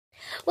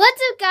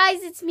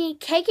guys, it's me,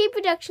 KK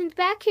Productions,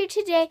 back here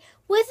today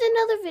with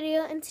another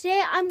video, and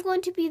today I'm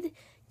going to be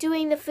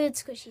doing the food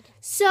squishy tag.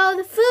 So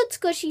the food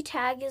squishy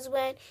tag is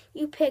when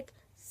you pick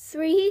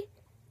 3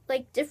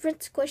 different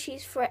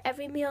squishies for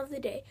every meal of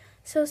the day.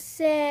 So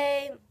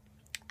say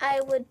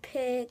I would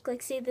pick,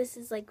 say this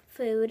is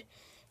food,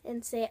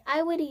 and say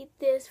I would eat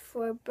this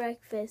for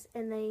breakfast,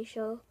 and then you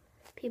show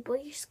people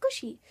your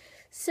squishy.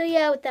 So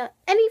yeah, without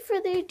any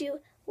further ado,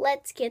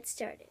 let's get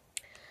started.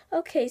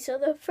 Okay, so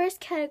the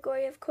first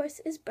category, of course,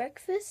 is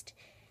breakfast,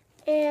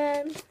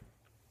 and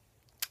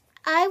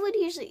I would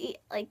usually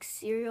eat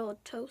cereal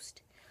with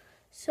toast.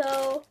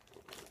 So,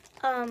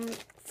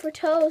 for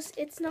toast,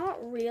 it's not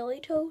really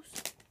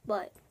toast,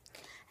 but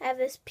I have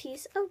this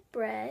piece of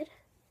bread,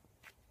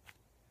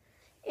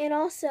 and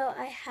also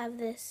I have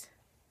this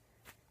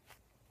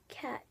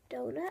cat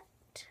donut,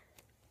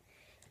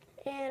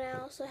 and I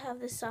also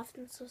have this soft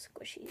and so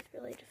squishy,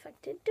 really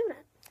defected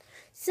donut.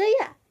 So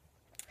yeah,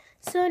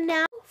 so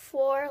now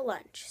for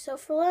lunch. So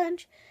for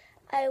lunch,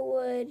 I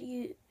would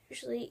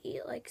usually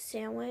eat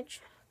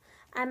sandwich.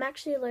 I'm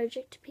actually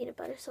allergic to peanut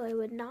butter, so I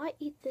would not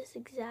eat this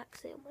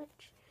exact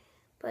sandwich,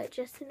 but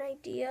just an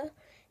idea.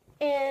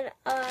 And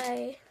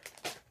I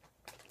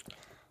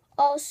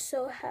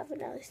also have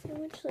another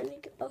sandwich.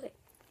 Okay,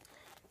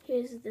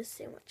 here's this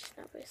sandwich. It's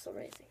not very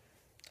surprising.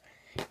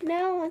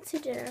 Now on to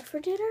dinner.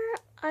 For dinner,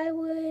 I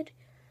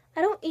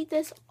don't eat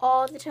this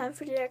all the time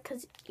for dinner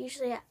because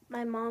usually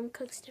my mom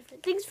cooks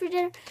different things for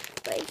dinner.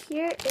 But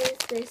here is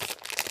this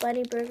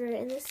bunny burger,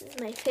 and this is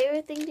my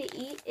favorite thing to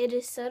eat. It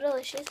is so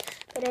delicious,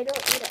 but I don't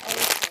eat it all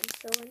the time.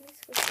 So when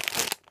this was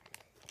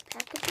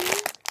packaging,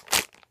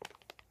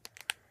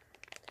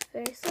 it's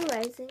very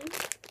surprising.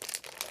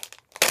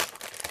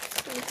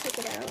 Let me take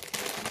it out.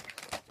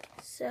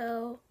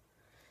 So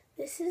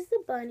this is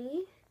the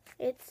bunny.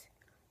 It's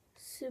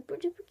super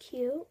duper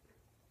cute.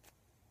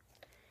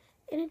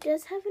 And it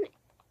does have an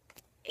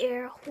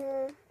air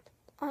hole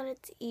on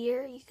its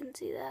ear. You can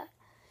see that.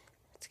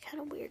 It's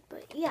kind of weird,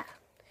 but yeah.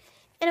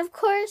 And of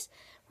course,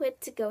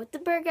 to go with the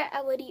burger,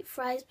 I would eat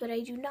fries, but I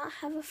do not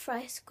have a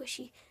fry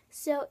squishy,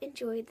 so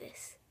enjoy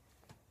this.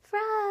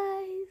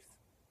 Fries!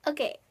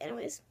 Okay,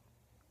 anyways.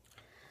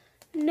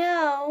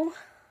 Now,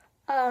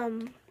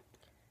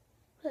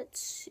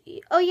 let's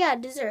see. Oh yeah,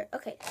 dessert.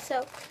 Okay,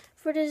 so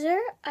for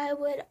dessert, I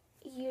would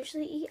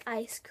usually eat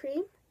ice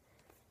cream,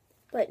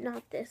 but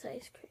not this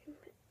ice cream.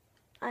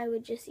 I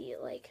would just eat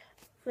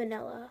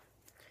vanilla.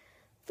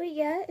 But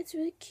yeah, it's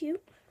really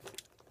cute.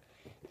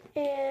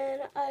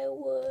 And I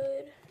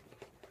would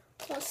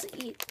also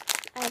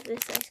I have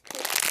this ice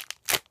cream.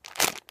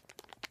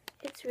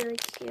 It's really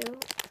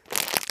cute.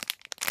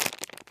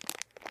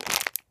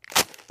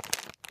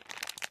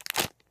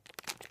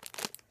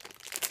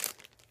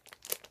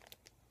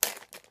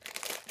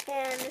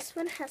 And this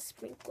one has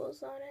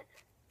sprinkles on it.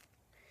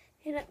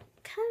 And it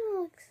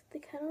they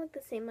kind of look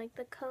the same, like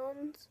the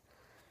cones.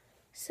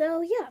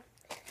 So yeah,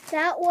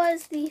 that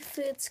was the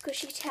food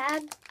squishy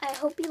tag. I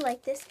hope you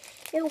liked this.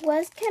 It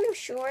was kind of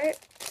short,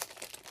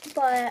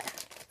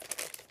 but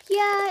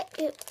yeah,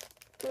 it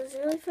was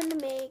really fun to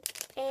make.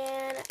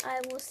 And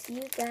I will see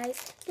you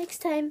guys next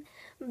time.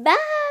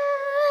 Bye!